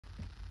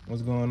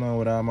What's going on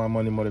with all my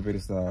money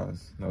motivated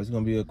stars? Now it's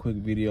gonna be a quick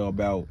video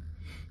about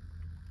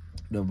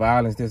the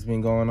violence that's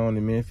been going on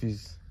in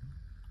Memphis.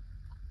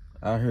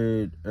 I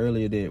heard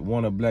earlier that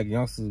one of Black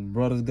Youngster's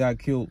brothers got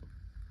killed.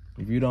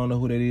 If you don't know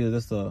who that is,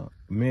 that's a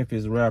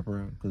Memphis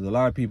rapper, because a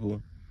lot of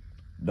people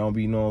don't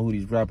be knowing who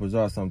these rappers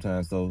are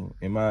sometimes. So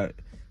in my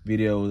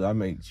videos, I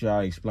make sure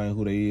I explain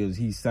who they is.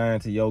 He's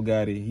signed to Yo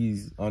Gotti.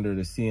 He's under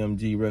the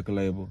CMG record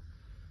label.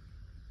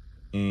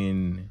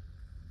 And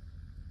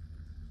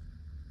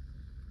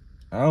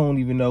I don't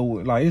even know,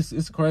 like,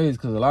 it's crazy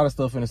because a lot of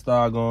stuff in the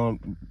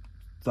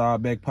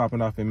start back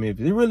popping off in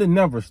Memphis. It really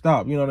never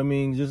stopped, you know what I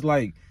mean? Just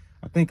like,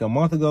 I think a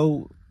month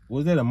ago,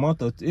 was that a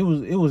month? It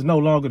was no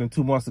longer than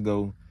 2 months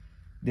ago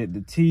that the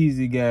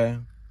Teasy guy,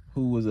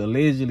 who was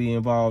allegedly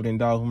involved in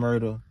Dolph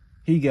murder,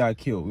 he got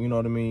killed, you know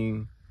what I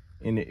mean,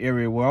 in the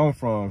area where I'm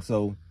from.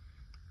 So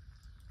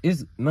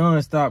it's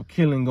non-stop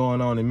killing going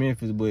on in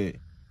Memphis, but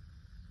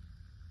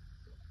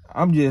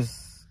I'm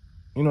just,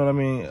 you know what I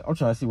mean? I'm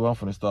trying to see where I'm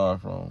finna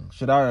start from.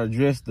 Should I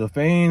address the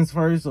fans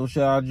first or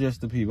should I address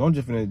the people? I'm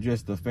just finna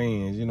address the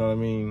fans, you know what I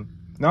mean?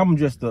 Now I'm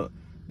just the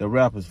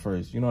rappers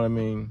first, you know what I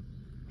mean?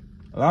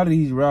 A lot of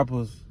these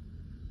rappers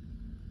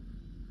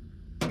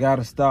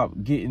gotta stop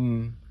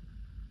getting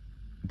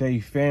their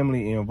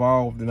family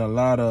involved in a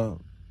lot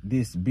of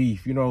this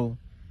beef, you know?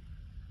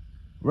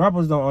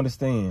 Rappers don't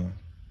understand.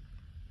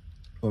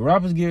 When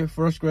rappers get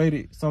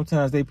frustrated,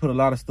 sometimes they put a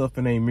lot of stuff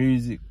in their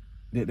music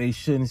that they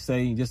shouldn't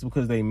say just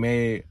because they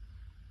mad.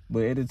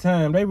 But at the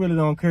time, they really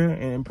don't care.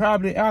 And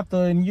probably after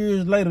and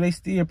years later, they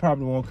still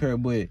probably won't care.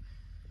 But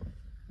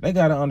they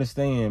got to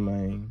understand,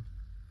 man.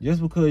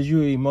 Just because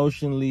you're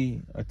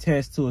emotionally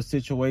attached to a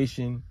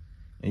situation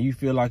and you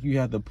feel like you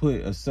have to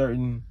put a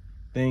certain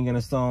thing in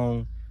a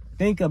song,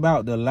 think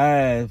about the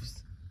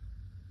lives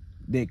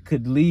that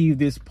could leave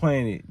this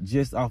planet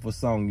just off a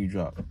song you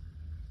drop.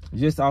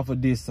 Just off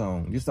of this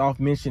song. Just off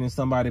mentioning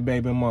somebody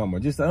baby mama.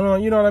 Just, you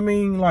know what I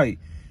mean? Like,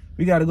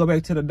 we got to go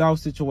back to the Dolph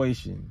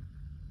situation.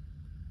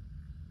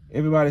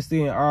 Everybody's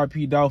saying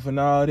RP Dolph and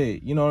all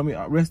that. You know what I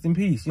mean? Rest in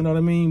peace. You know what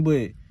I mean?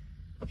 But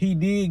he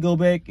did go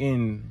back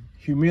and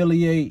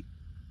humiliate.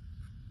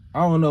 I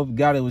don't know if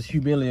Gotti was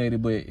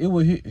humiliated, but it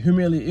would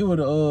humiliate. It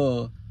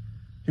would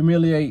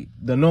humiliate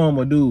the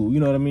normal dude. You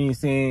know what I mean?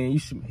 Saying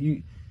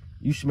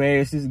you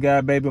smashed this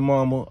guy baby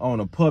mama on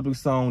a public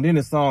song. Then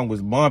the song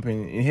was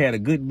bumping. It had a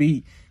good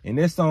beat, and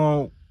that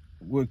song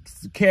was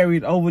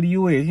carried over the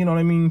U.S. You know what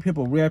I mean?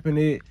 People rapping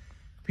it.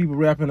 People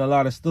rapping a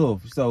lot of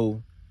stuff.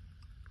 So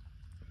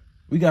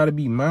we got to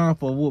be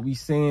mindful of what we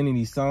saying in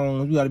these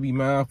songs. We got to be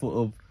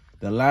mindful of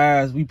the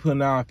lives we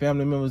putting our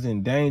family members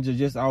in danger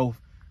just off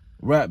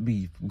rap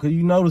beef. Because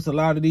you notice a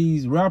lot of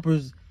these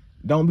rappers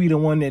don't be the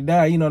one that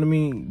die. You know what I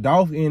mean?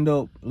 Dolph end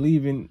up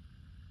leaving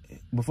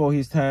before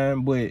his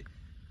time, but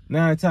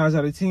 9 times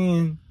out of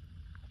 10,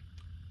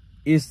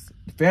 it's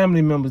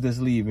family members that's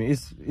leaving.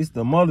 It's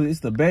the mother, it's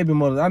the baby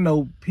mothers. I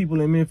know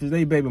people in Memphis,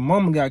 they baby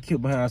mama got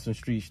killed behind some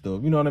street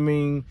stuff. You know what I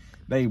mean?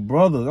 They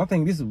brothers. I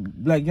think this is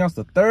Black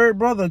Youngster third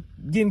brother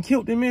getting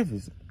killed in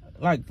Memphis.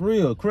 Like, for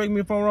real. Correct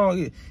me if I'm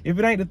wrong. If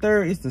it ain't the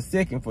third, it's the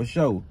second for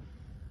sure.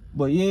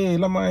 But yeah,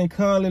 like, man,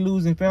 constantly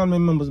losing family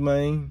members,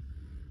 man.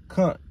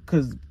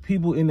 Cause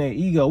people in their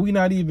ego, we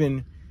not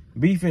even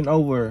beefing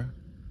over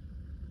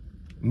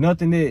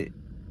nothing that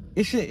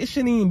it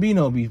shouldn't even be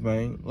no beef,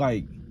 man.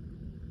 Like,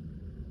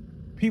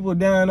 people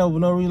dying over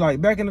no reason.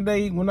 Like, back in the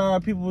day when our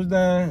people was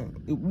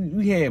dying,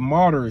 we had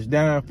martyrs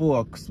dying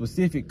for a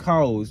specific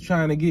cause,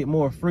 trying to get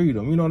more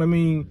freedom. You know what I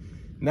mean?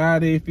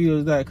 Nowadays it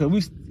feels like, cause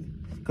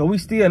we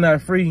still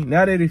not free.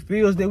 Now that it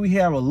feels that we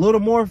have a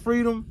little more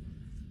freedom,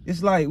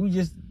 it's like we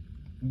just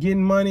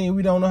getting money and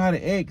we don't know how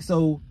to act.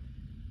 So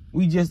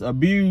we just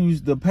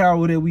abuse the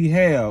power that we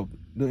have,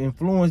 the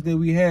influence that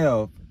we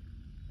have.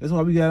 That's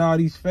why we got all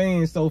these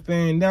fans so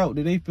fanned out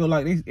that they feel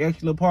like they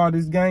actually a part of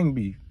this gang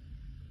beef.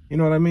 You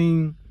know what I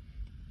mean?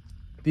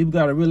 People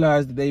got to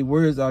realize that their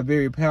words are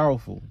very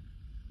powerful.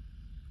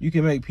 You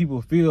can make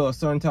people feel a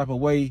certain type of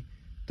way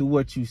through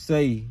what you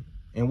say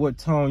and what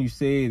tone you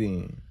say it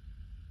in.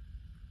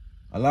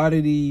 A lot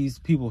of these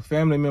people,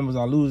 family members,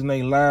 are losing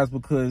their lives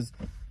because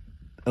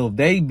of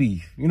their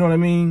beef. You know what I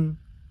mean?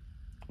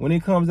 When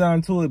it comes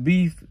down to it,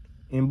 beef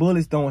and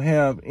bullets don't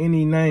have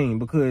any name,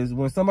 because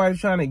when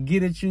somebody's trying to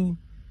get at you,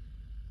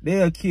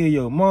 they'll kill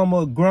your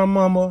mama,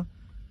 grandmama,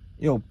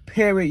 your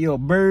parrot, your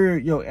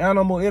bird, your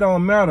animal. It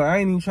don't matter. I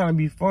ain't even trying to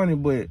be funny,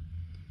 but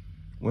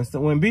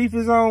when beef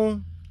is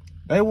on,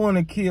 they want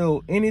to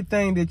kill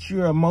anything that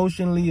you're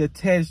emotionally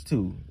attached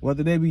to,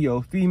 whether they be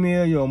your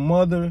female, your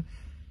mother,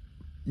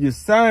 your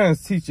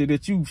science teacher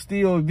that you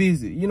still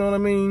visit. You know what I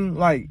mean?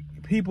 Like,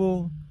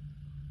 people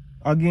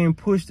are getting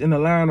pushed in the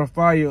line of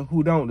fire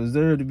who don't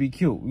deserve to be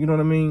killed. You know what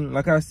I mean?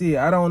 Like I said,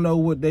 I don't know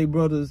what his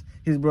brothers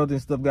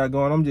and stuff got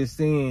going. I'm just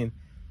saying,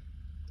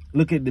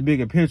 look at the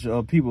bigger picture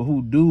of people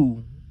who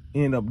do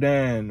end up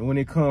dying when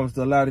it comes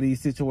to a lot of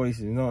these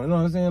situations. You know what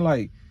I'm saying?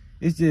 Like,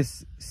 it's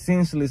just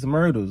senseless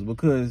murders,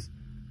 because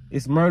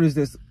it's murders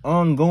that's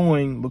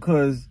ongoing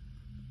because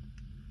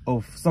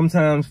of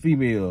sometimes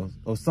females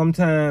or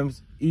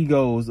sometimes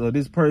egos, or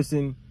this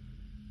person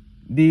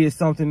did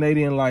something they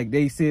didn't like.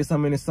 They said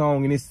something in the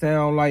song and it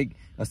sound like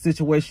a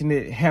situation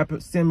that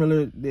happened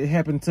similar that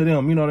happened to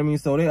them. You know what I mean?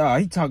 So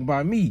he talking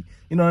about me.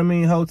 You know what I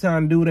mean? Whole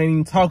time dude ain't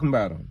even talking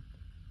about him.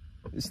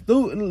 It's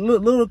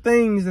little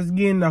things that's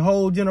getting the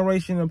whole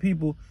generation of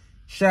people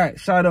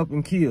shot up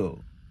and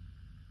killed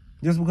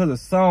just because of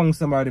song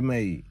somebody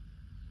made.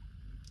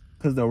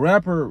 Because the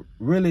rapper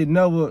really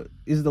never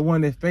is the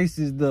one that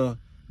faces the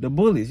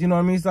bullets. You know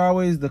what I mean? It's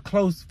always the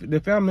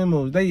family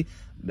members.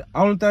 The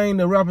only thing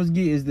the rappers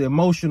get is the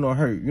emotional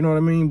hurt. You know what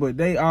I mean? But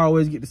they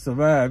always get to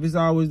survive. It's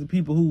always the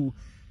people who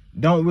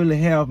don't really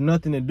have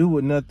nothing to do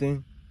with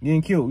nothing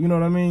getting killed. You know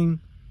what I mean?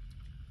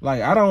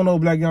 Like, I don't know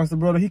Black Youngster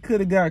brother. He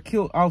could have got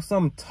killed off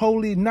something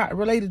totally not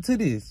related to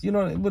this. You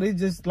know, but it's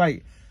just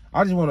like,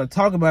 I just want to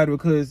talk about it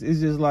because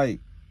it's just like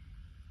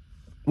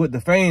what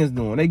the fans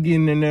doing. They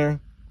getting in there,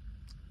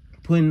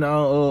 putting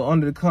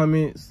under the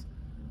comments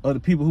of the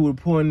people who were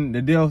reporting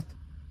the death,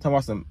 talking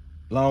about some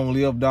long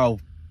lived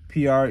off,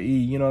 PRE,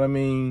 you know what I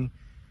mean?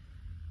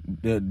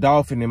 The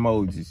dolphin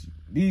emojis.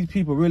 These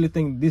people really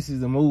think this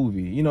is a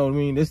movie. You know what I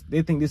mean?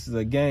 They think this is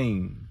a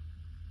game.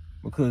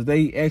 Because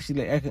they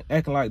actually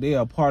acting like they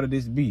are part of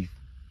this beef.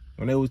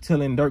 When they was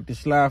telling Dirk to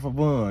slide for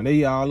Von,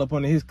 they all up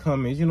under his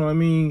comments. You know what I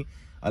mean?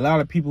 A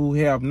lot of people who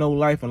have no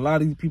life, and a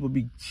lot of these people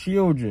be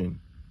children.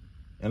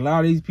 And a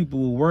lot of these people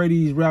will worry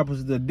these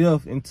rappers to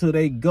death until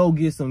they go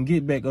get some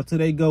get back, or until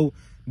they go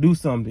do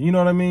something. You know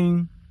what I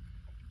mean?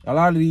 A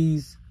lot of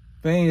these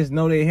fans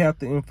know they have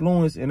to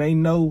influence, and they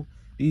know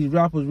these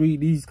rappers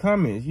read these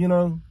comments, you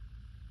know?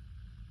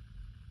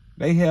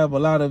 They have a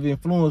lot of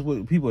influence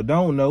what people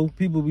don't know.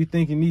 People be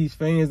thinking these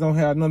fans don't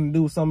have nothing to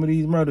do with some of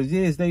these murders.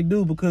 Yes, they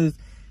do, because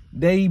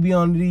they be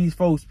on these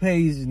folks'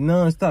 pages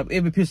non-stop.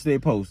 Every picture they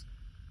post.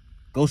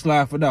 Go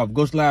slide for Dolph.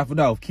 Go slide for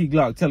Dolph. Key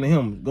Glock telling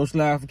him, go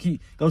slide for Key.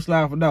 Go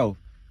slide for Dolph.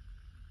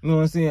 You know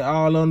what I'm saying?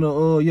 All on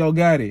the Yo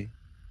Gotti.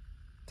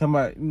 Talking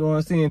about, you know what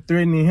I'm saying,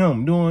 threatening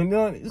him.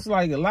 It's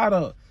like a lot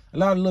of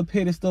little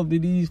petty stuff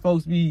that these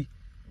folks be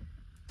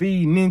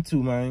feeding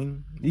into,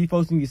 man. These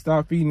folks need to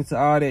stop feeding into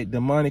all that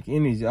demonic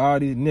energy, all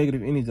this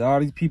negative energy, all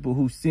these people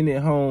who sit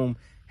at home,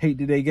 hate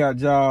that they got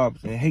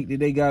jobs, and hate that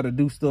they got to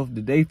do stuff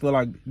that they feel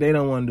like they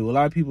don't want to do. A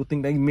lot of people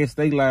think they mess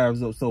their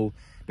lives up, so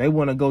they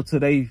want to go to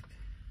their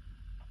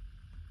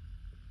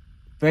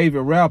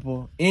favorite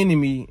rapper,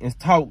 enemy, and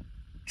talk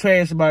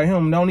trash about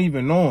him, don't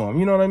even know him.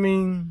 You know what I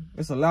mean?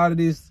 It's a lot of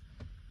this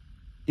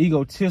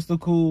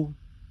egotistical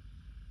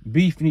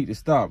beef need to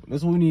stop.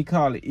 That's what we need to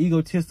call it,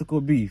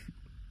 egotistical beef.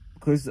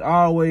 Because it's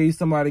always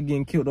somebody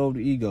getting killed over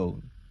the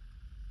ego.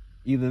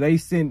 Either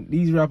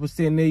these rappers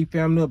send their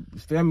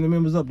family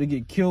members up to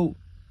get killed,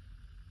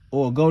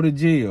 or go to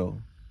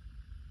jail.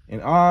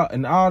 And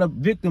all the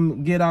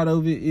victim get out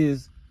of it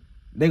is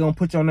they gonna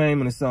put your name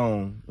in the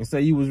song and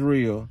say you was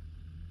real.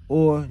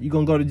 Or you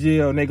gonna go to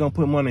jail and they gonna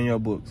put money in your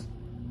books.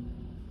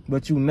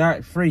 But you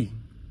not free.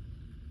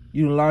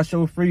 You done lost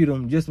your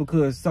freedom just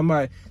because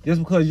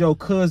your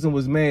cousin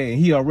was mad.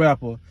 He a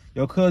rapper.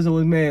 Your cousin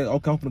was mad.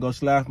 Okay, I'm finna go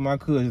slide for my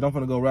cousin. I'm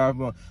finna go ride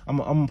for I'm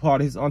a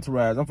part of his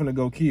entourage. I'm finna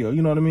go kill.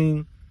 You know what I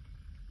mean?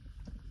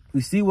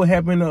 We see what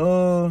happened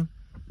to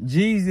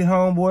Jeezy,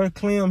 homeboy.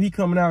 Clem, he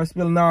coming out and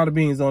spilling all the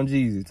beans on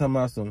Jeezy. Talking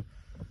about some,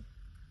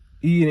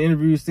 he in an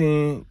interview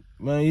saying,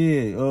 man,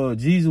 yeah,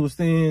 Jeezy was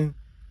saying,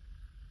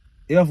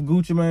 F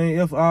Gucci, man,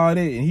 F all that,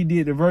 and he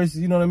did the verses,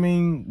 you know what I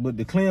mean? But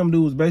the Clem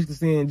dude was basically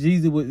saying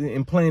Jeezy was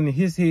implanting in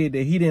his head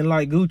that he didn't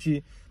like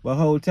Gucci, but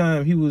the whole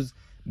time he was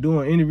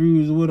doing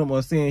interviews with him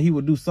or saying he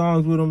would do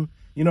songs with him,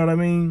 you know what I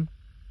mean?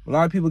 A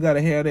lot of people got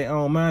to have their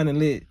own mind and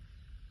let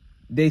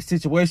their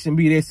situation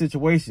be their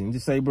situation.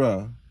 Just say,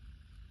 bruh,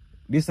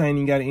 this ain't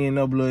even got to end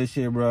no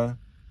bloodshed, bruh.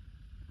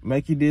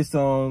 Make you this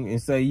song and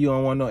say you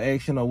don't want no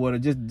action or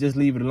whatever. Just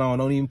leave it alone.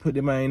 Don't even put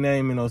the main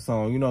name in no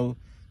song, you know?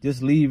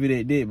 Just leave it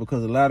at that,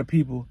 because a lot of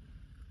people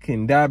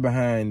can die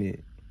behind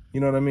it. You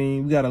know what I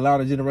mean? We got a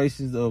lot of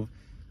generations of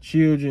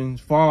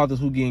children's fathers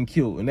who getting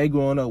killed, and they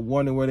growing up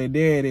wondering where their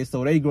dad is,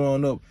 so they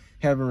growing up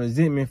having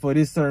resentment for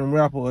this certain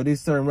rapper or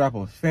this certain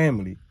rapper's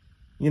family.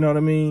 You know what I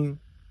mean?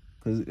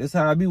 Because that's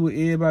how I be with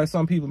everybody.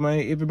 Some people,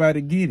 man,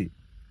 everybody get it.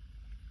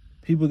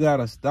 People got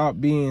to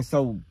stop being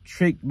so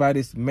tricked by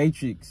this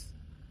matrix.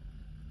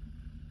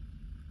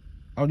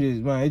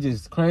 Man, it's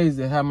just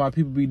crazy how my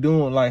people be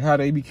doing, like how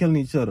they be killing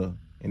each other.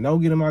 And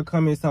don't get in my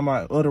comments talking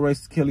about other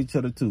races kill each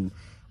other too.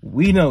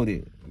 We know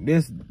that.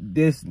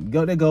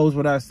 That goes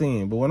without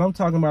saying. But when I'm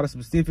talking about a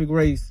specific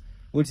race,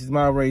 which is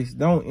my race,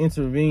 don't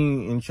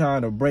intervene in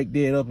trying to break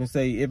that up and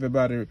say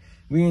everybody.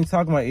 We ain't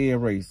talking about every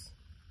race.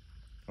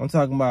 I'm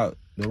talking about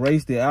the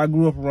race that I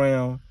grew up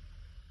around,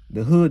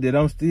 the hood that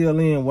I'm still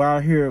in, where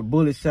I hear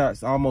bullet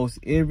shots almost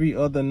every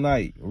other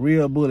night.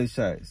 Real bullet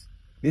shots.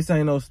 This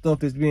ain't no stuff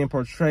that's being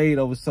portrayed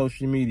over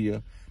social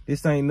media.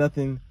 This ain't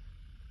nothing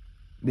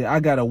that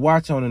I gotta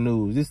watch on the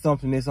news. This is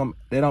something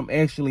that I'm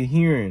actually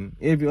hearing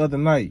every other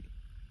night.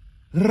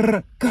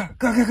 Every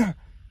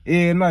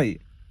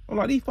night. I'm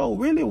like, these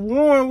folks really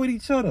warring with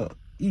each other.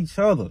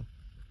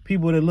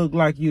 People that look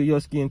like you, your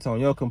skin tone,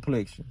 your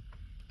complexion.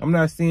 I'm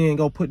not saying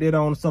go put that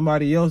on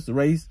somebody else's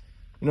race.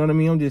 You know what I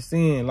mean? I'm just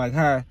saying like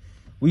how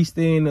we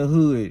stay in the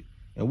hood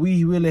and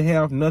we really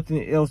have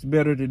nothing else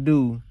better to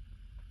do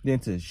than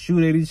to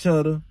shoot at each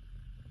other,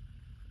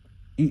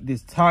 eat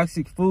this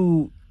toxic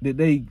food that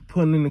they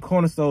putting in the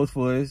corner stores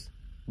for us,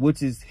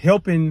 which is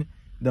helping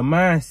the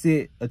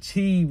mindset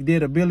achieve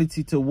that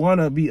ability to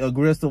want to be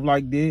aggressive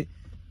like that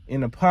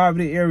in a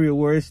poverty area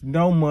where it's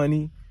no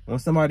money. When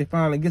somebody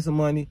finally gets some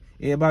money,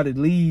 everybody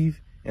leave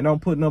and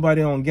don't put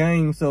nobody on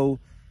game, so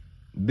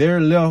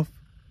they're left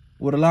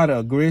with a lot of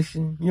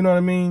aggression. You know what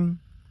I mean?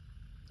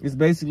 It's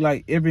basically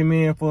like every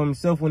man for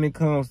himself when it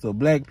comes to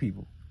black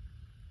people.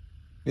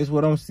 That's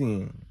what I'm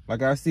seeing.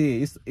 Like I said,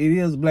 it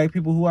is black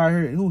people who out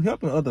here who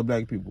helping other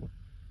black people.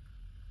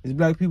 It's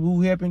black people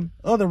who helping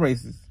other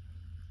races.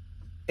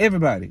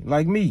 Everybody,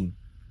 like me.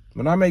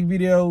 When I make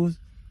videos,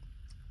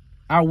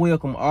 I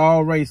welcome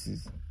all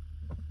races.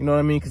 You know what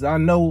I mean? Because I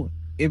know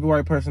every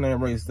white person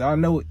ain't racist. I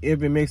know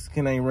every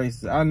Mexican ain't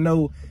racist. I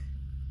know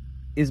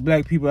it's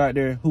black people out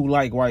there who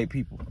like white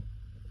people.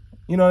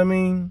 You know what I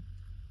mean?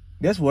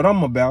 That's what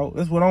I'm about.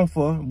 That's what I'm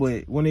for.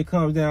 But when it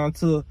comes down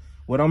to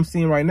what I'm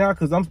seeing right now,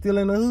 because I'm still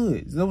in the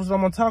hood, that's what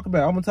I'm going to talk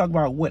about. I'm going to talk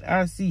about what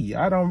I see.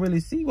 I don't really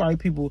see white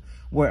people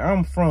where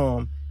I'm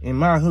from in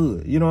my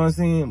hood. You know what I'm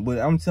saying? But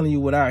I'm telling you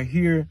what I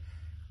hear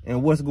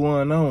and what's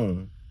going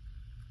on.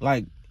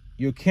 Like,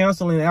 you're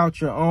canceling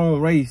out your own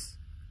race.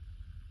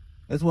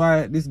 That's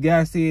why this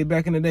guy said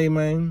back in the day,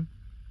 man,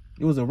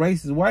 it was a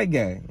racist white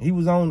guy. He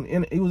was on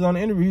the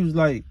interview. He was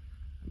like,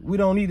 we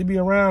don't need to be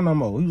around no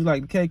more. He was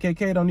like, the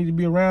KKK don't need to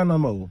be around no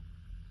more.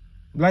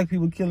 Black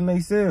people killing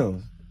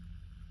themselves.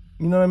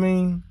 You know what I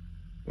mean?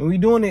 And we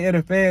doing it at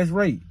a fast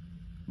rate.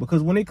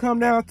 Because when it come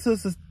down to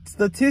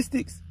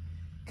statistics,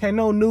 can't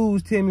no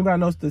news tell me about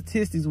no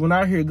statistics when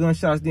I hear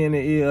gunshots in the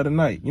air of the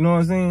night. You know what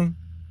I'm saying?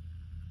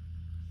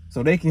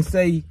 So they can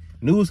say,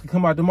 news can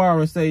come out tomorrow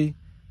and say,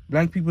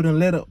 black people done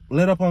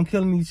let up on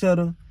killing each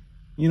other.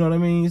 You know what I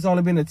mean? It's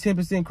only been a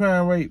 10%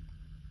 crime rate.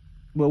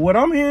 But what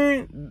I'm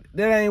hearing,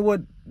 that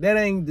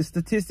ain't the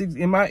statistics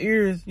in my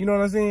ears. You know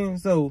what I'm saying?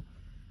 So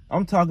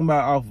I'm talking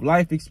about off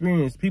life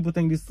experience. People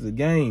think this is a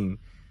game.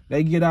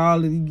 They get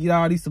all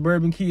these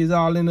suburban kids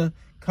all in the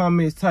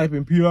comments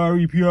typing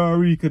PRE,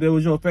 because that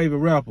was your favorite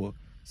rapper.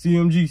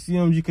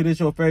 CMG, because that's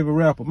your favorite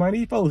rapper. Man,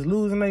 these folks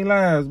losing their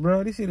lives,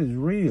 bro. This shit is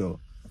real.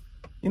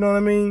 You know what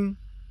I mean?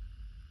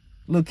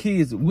 Little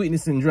kids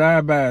witnessing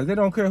drive-bys. They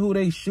don't care who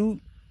they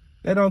shoot.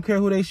 They don't care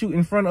who they shoot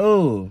in front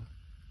of.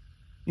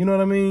 You know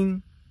what I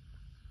mean?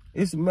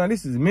 Man,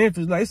 this is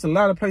Memphis. Like, it's a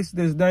lot of places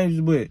that's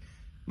dangerous, but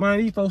man,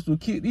 these folks were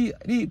killed.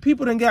 These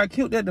people done got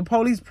killed at the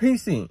police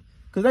precinct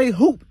because they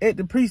hoop at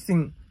the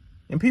precinct,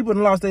 and people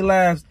done lost their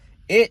lives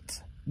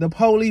at the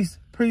police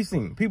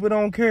precinct. People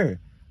don't care.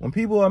 When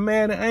people are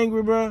mad and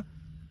angry, bro,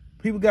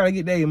 people gotta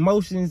get their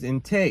emotions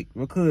intact,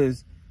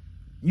 because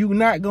you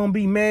not gonna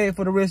be mad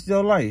for the rest of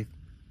your life.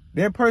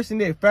 That person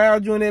that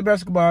fouled you in that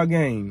basketball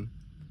game,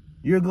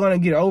 you're gonna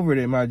get over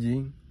that, my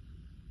G.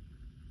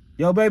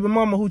 Your baby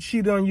mama who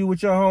cheated on you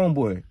with your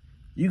homeboy,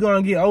 you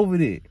gonna get over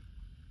that.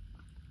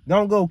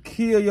 Don't go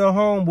kill your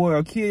homeboy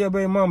or kill your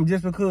baby mama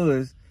just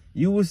because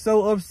you was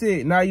so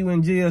upset. Now you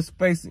in jail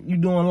space, you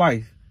doing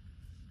life.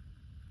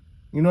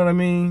 You know what I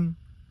mean?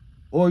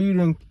 Or you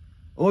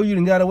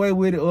done got away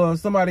with it, or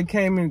somebody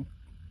came and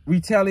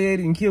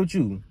retaliated and killed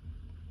you.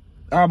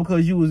 All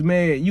because you was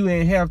mad. You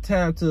ain't have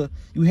time to,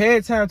 you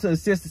had time to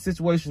assess the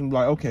situation,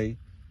 like, okay,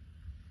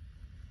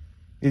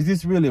 is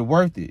this really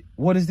worth it?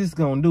 What is this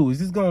gonna do? Is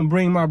this gonna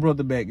bring my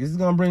brother back? Is this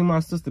gonna bring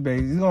my sister back?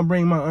 Is this gonna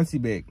bring my auntie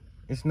back?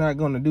 It's not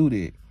gonna do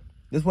that.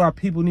 That's why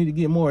people need to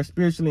get more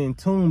spiritually in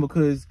tune,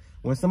 because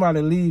when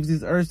somebody leaves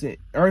this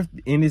earth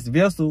in this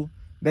vessel,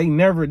 they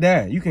never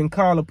die. You can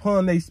call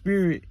upon their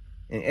spirit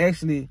and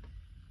actually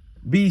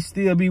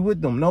still be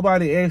with them.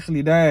 Nobody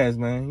actually dies,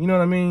 man. You know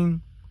what I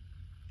mean?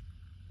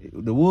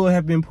 The wool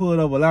have been pulled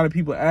over a lot of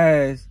people's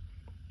eyes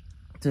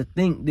to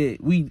think that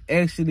we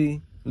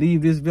actually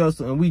leave this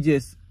vessel and we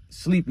just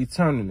sleep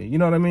eternally. You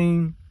know what I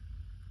mean?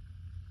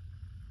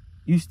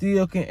 You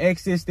still can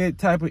access that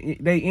type of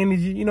their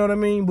energy, you know what I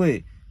mean?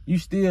 But you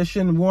still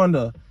shouldn't want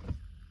to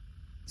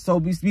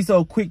be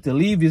so quick to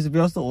leave this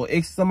vessel or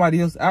exit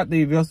somebody else out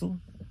their vessel.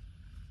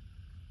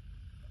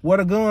 Where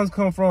the guns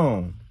come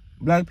from?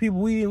 Black people,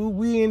 we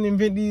didn't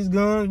invent these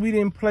guns. We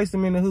didn't place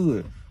them in the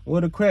hood.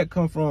 Where the crack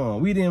come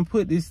from? We didn't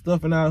put this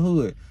stuff in our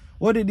hood.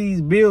 Where did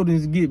these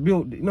buildings get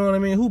built? You know what I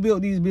mean? Who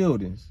built these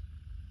buildings?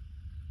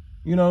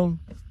 You know?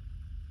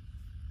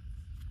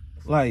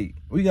 Like,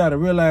 we got to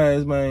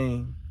realize,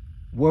 man,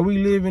 where we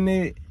living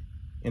at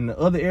and the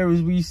other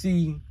areas we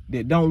see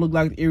that don't look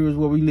like the areas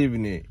where we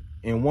living at,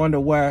 and wonder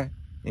why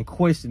and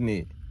question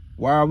it.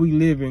 Why are we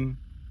living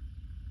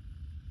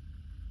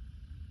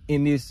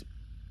in this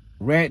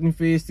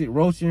rat-infested,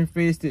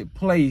 roach-infested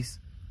place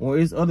where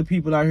there's other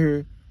people out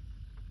here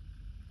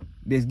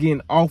that's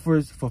getting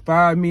offers for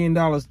 $5 million,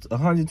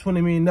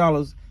 $120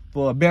 million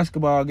for a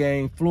basketball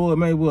game? Floyd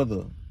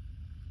Mayweather,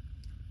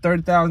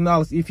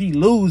 $30,000 if he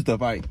lose the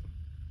fight.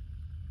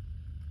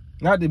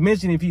 Not to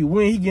mention if he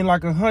win, he getting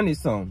like 100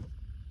 something.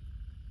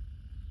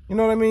 You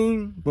know what I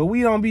mean? But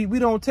we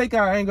don't take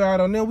our anger out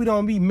on them. We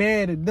don't be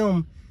mad at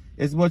them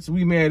as much as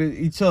we mad at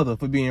each other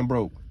for being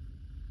broke.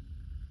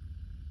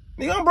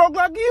 Nigga, I'm broke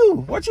like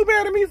you. What you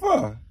mad at me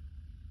for?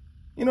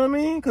 You know what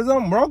I mean? Because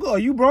I'm broke or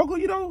you broke,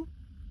 you know?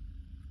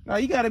 Now,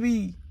 you got to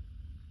be,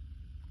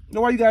 you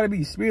know why you got to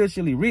be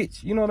spiritually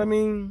rich? You know what I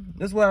mean?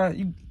 That's why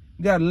you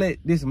got to let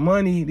this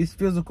money, this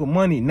physical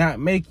money,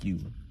 not make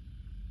you.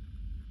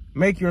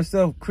 Make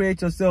yourself,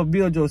 create yourself,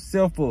 build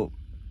yourself up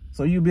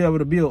so you be able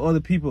to build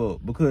other people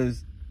up.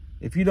 Because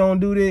if you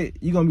don't do that,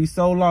 you're going to be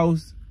so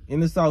lost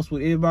in the sauce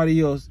with everybody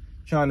else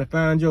trying to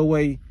find your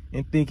way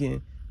and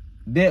thinking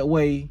that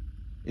way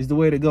is the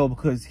way to go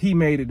because he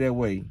made it that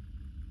way.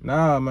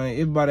 Nah, man,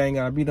 everybody ain't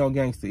got to be no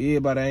gangster.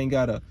 Everybody ain't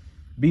got to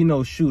be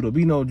no shooter,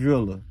 be no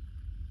driller.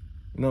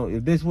 You know,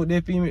 if that's what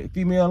that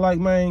female like,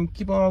 man,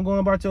 keep on going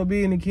about your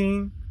business,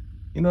 king.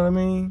 You know what I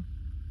mean?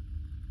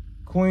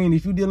 Queen,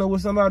 if you dealing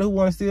with somebody who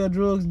want to sell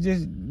drugs,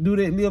 just do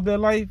that, live their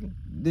life.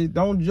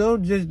 Don't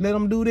judge, just let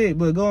them do that.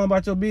 But go on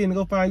about your business,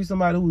 go find you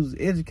somebody who's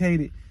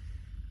educated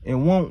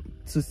and want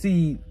to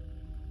see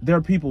their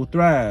people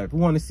thrive, who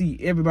want to see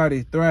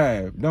everybody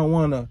thrive, don't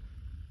want to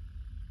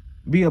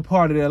be a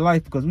part of their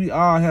life, because we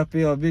all have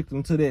fell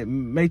victim to that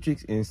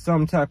matrix in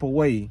some type of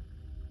way.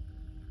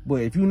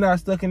 But if you're not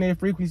stuck in their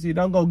frequency,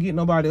 don't go get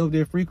nobody of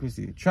their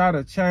frequency. Try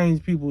to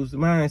change people's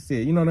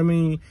mindset. You know what I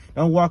mean?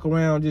 Don't walk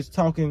around just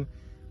talking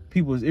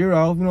people's ear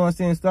off. You know what I'm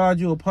saying? Start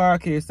you a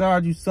podcast.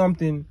 Start you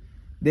something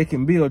that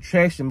can build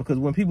traction, because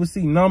when people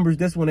see numbers,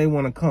 that's when they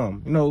want to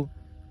come. You know,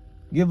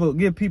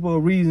 give people a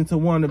reason to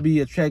want to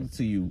be attracted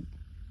to you.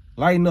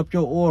 Lighten up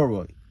your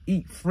aura.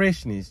 Eat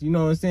freshness. You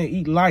know what I'm saying?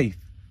 Eat life.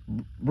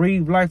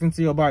 Breathe life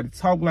into your body.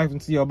 Talk life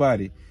into your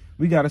body.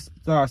 We got to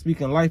start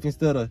speaking life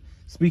instead of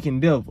speaking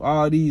death.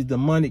 All these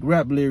demonic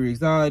rap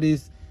lyrics, all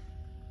this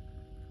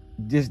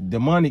just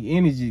demonic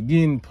energy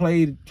getting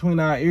played between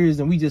our ears,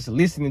 and we just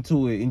listening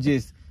to it and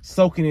just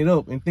soaking it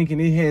up and thinking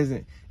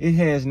it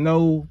has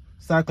no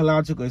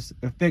psychological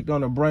effect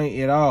on the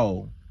brain at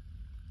all.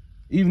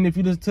 Even if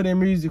you listen to their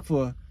music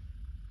for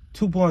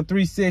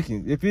 2.3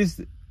 seconds, if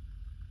it's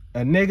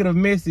a negative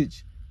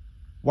message,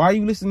 while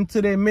you listening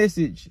to that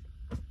message,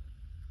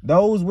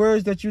 those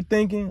words that you're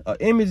thinking, an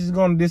image is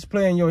going to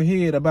display in your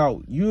head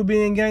about you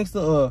being gangster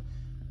or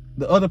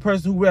the other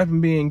person who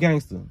rapping being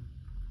gangster.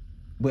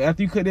 But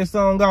after you cut that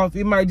song off,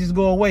 it might just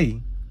go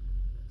away.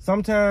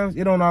 Sometimes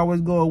it don't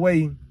always go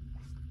away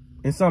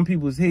in some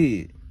people's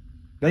head.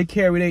 They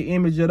carry their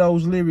image of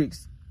those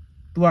lyrics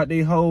throughout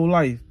their whole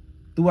life,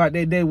 throughout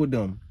their day with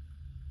them.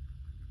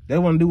 They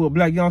want to do what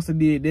Black Youngster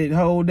did that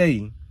whole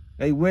day.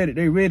 They ready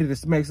to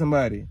smack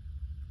somebody.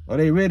 Or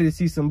they ready to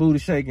see some booty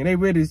shaking. They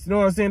ready to, you know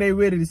what I'm saying? They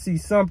ready to see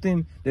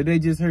something that they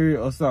just heard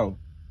or saw.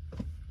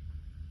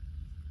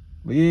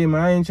 But yeah,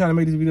 man, I ain't trying to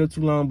make this video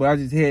too long, but I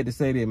just had to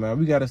say that, man.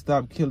 We got to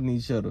stop killing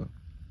each other.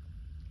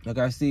 Like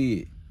I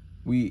said,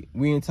 we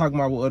ain't talking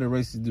about what other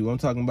races do. I'm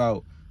talking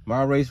about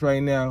my race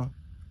right now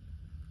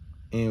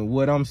and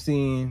what I'm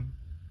seeing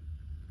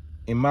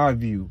in my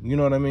view. You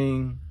know what I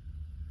mean?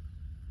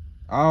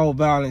 All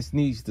violence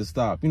needs to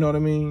stop. You know what I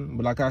mean?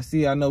 But like I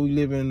said, I know we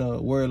live in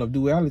a world of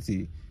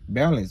duality.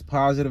 Balance,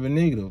 positive and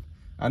negative.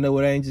 I know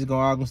it ain't just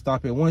all gonna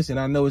stop at once, and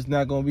I know it's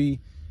not gonna be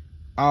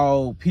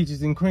all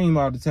peaches and cream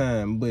all the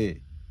time, but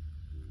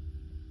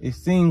it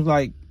seems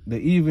like the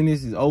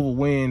evenness is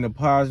overweighing the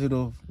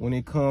positive when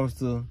it comes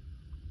to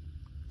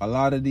a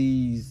lot of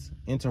these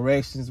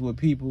interactions with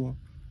people,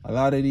 a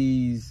lot of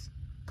these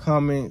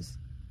comments,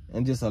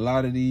 and just a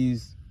lot of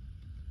these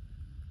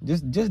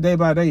just day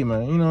by day,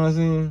 man. You know what I'm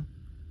saying?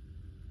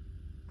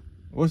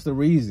 What's the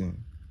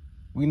reason?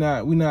 We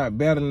not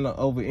battling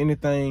over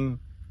anything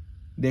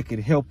that could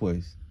help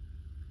us.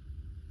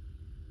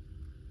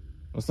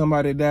 When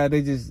somebody died,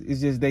 it's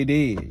just they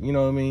dead. You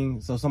know what I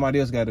mean? So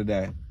somebody else got to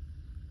die.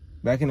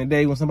 Back in the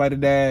day when somebody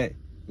died,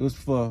 it was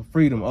for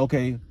freedom.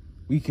 Okay,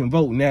 we can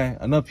vote now.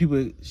 Enough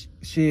people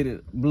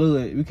shed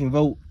blood. We can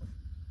vote.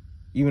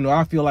 Even though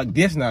I feel like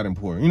that's not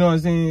important. You know what I'm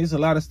saying? It's a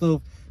lot of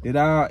stuff that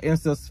our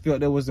ancestors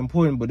felt that was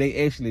important, but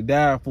they actually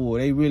died for.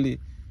 They really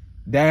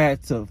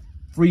died to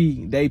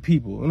free their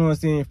people. You know what I'm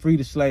saying? Free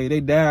the slave. They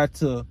died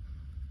to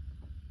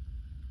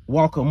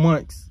walk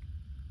amongst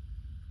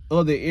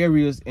other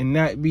areas and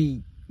not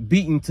be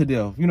beaten to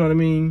death. You know what I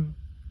mean?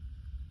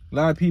 A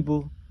lot of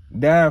people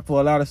died for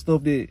a lot of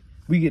stuff that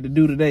we get to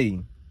do today.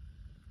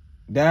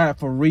 Died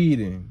for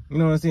reading. You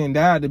know what I'm saying?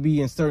 Died to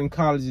be in certain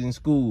colleges and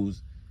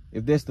schools.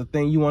 If that's the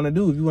thing you want to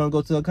do. If you want to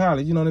go to a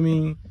college, you know what I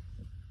mean?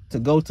 To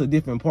go to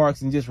different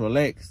parks and just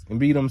relax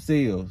and be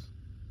themselves.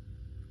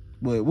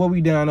 But what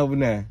we down over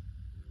now?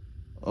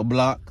 A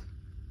block?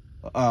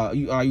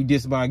 You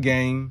dissed my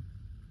game?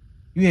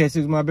 You had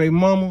sex with my baby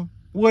mama?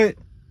 What?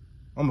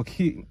 I'm a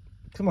kid.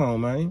 Come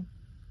on, man.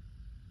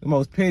 The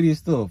most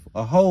pettiest stuff.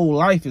 A whole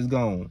life is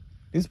gone.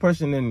 This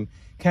person then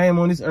came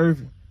on this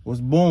earth,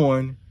 was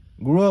born,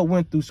 grew up,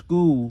 went through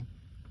school,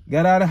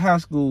 got out of high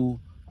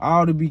school,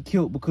 all to be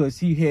killed because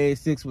he had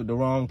sex with the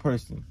wrong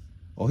person.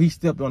 Or he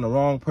stepped on the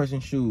wrong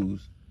person's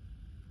shoes.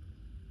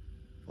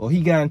 Or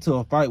he got into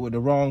a fight with the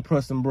wrong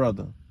person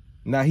brother.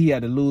 Now he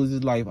had to lose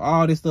his life.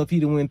 All this stuff he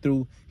done went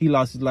through, he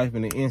lost his life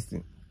in an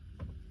instant.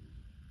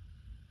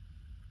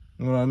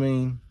 You know what I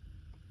mean?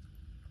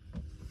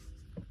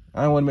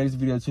 I don't want to make this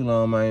video too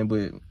long, man,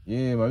 but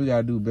yeah, man, we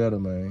gotta do better,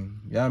 man.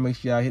 Y'all make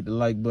sure y'all hit the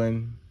like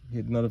button,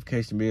 hit the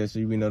notification bell so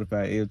you be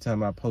notified every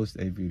time I post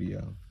a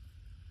video.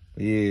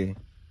 But yeah,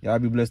 y'all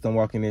be blessed on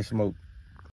walking in smoke.